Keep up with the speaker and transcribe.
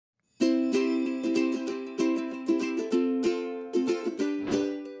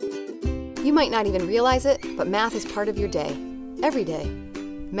You might not even realize it, but math is part of your day, every day.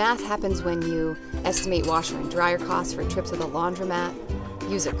 Math happens when you estimate washer and dryer costs for a trip to the laundromat,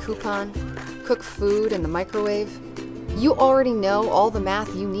 use a coupon, cook food in the microwave. You already know all the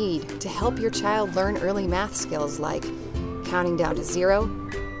math you need to help your child learn early math skills like counting down to 0,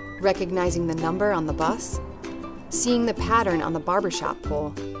 recognizing the number on the bus, seeing the pattern on the barbershop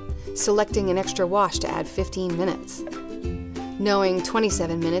pole, selecting an extra wash to add 15 minutes, knowing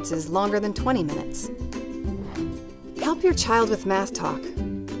 27 minutes is longer than 20 minutes. Help your child with math talk.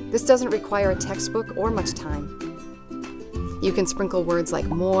 This doesn't require a textbook or much time. You can sprinkle words like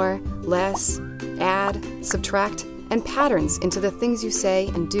more, less, add, subtract, and patterns into the things you say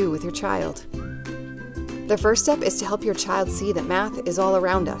and do with your child. The first step is to help your child see that math is all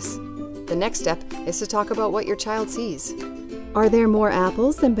around us. The next step is to talk about what your child sees. Are there more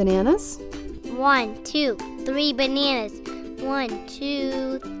apples than bananas? 1, 2, 3 bananas. 1,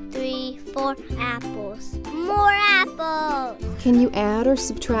 2, 3, 4 apples. More apples! Can you add or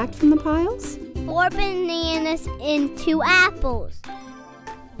subtract from the piles? 4 bananas and 2 apples.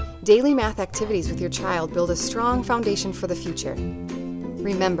 Daily math activities with your child build a strong foundation for the future.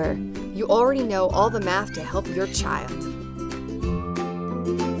 Remember, you already know all the math to help your child.